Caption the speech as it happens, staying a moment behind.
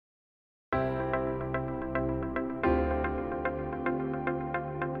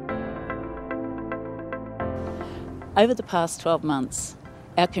Over the past 12 months,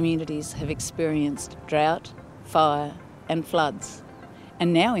 our communities have experienced drought, fire and floods.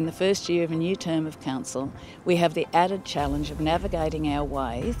 And now in the first year of a new term of council, we have the added challenge of navigating our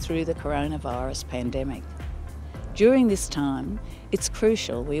way through the coronavirus pandemic. During this time, it's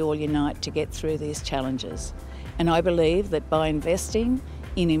crucial we all unite to get through these challenges. And I believe that by investing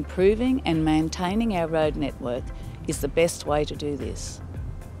in improving and maintaining our road network is the best way to do this.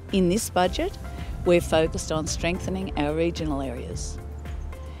 In this budget, we're focused on strengthening our regional areas.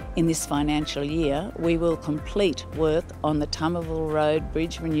 In this financial year, we will complete work on the Toowoomba Road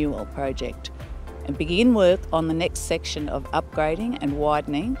Bridge Renewal project and begin work on the next section of upgrading and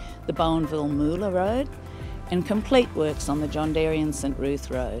widening the Bowenville-Moola Road and complete works on the John Darien St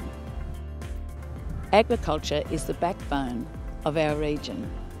Ruth Road. Agriculture is the backbone of our region,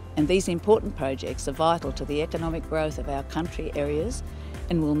 and these important projects are vital to the economic growth of our country areas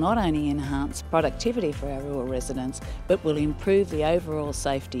and will not only enhance productivity for our rural residents, but will improve the overall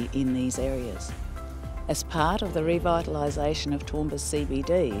safety in these areas. As part of the revitalisation of Toowoomba's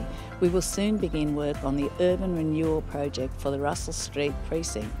CBD, we will soon begin work on the urban renewal project for the Russell Street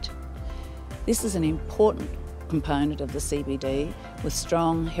precinct. This is an important component of the CBD with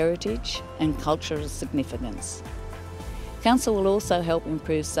strong heritage and cultural significance. Council will also help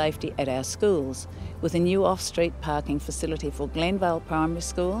improve safety at our schools with a new off-street parking facility for Glenvale Primary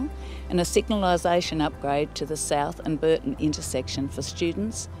School and a signalisation upgrade to the South and Burton intersection for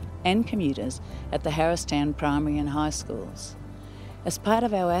students and commuters at the Harristown Primary and High Schools. As part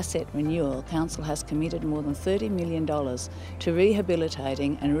of our asset renewal, Council has committed more than $30 million to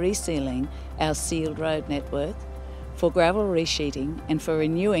rehabilitating and resealing our sealed road network, for gravel resheeting and for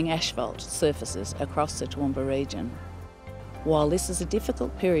renewing asphalt surfaces across the Toowoomba region. While this is a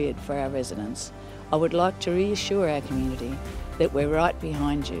difficult period for our residents, I would like to reassure our community that we're right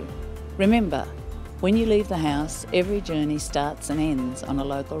behind you. Remember, when you leave the house, every journey starts and ends on a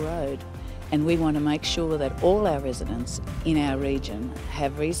local road, and we want to make sure that all our residents in our region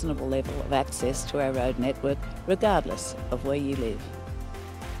have reasonable level of access to our road network, regardless of where you live.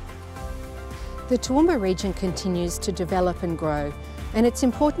 The Toowoomba region continues to develop and grow, and it's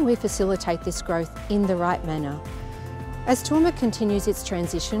important we facilitate this growth in the right manner. As Toowoomba continues its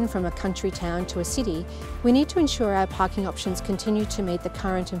transition from a country town to a city, we need to ensure our parking options continue to meet the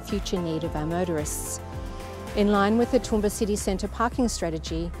current and future need of our motorists. In line with the Toowoomba City Centre parking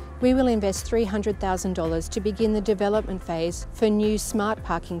strategy, we will invest $300,000 to begin the development phase for new smart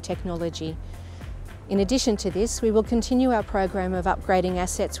parking technology. In addition to this, we will continue our program of upgrading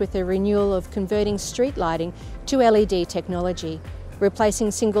assets with the renewal of converting street lighting to LED technology, replacing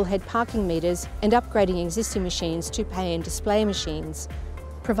single-head parking meters and upgrading existing machines to pay and display machines.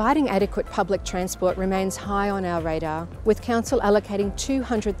 Providing adequate public transport remains high on our radar, with Council allocating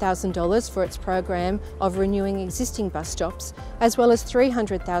 $200,000 for its program of renewing existing bus stops, as well as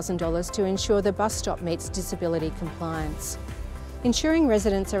 $300,000 to ensure the bus stop meets disability compliance. Ensuring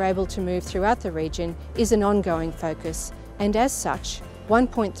residents are able to move throughout the region is an ongoing focus, and as such,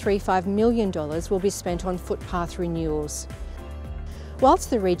 $1.35 million will be spent on footpath renewals.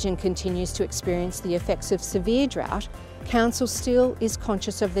 Whilst the region continues to experience the effects of severe drought, Council still is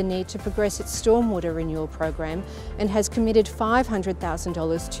conscious of the need to progress its stormwater renewal program and has committed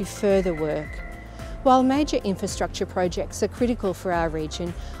 $500,000 to further work. While major infrastructure projects are critical for our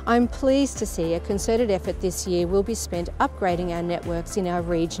region, I'm pleased to see a concerted effort this year will be spent upgrading our networks in our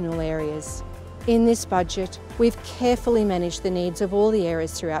regional areas. In this budget, we've carefully managed the needs of all the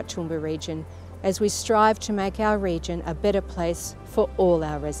areas throughout Toowoomba region, as we strive to make our region a better place for all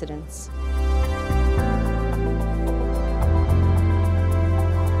our residents.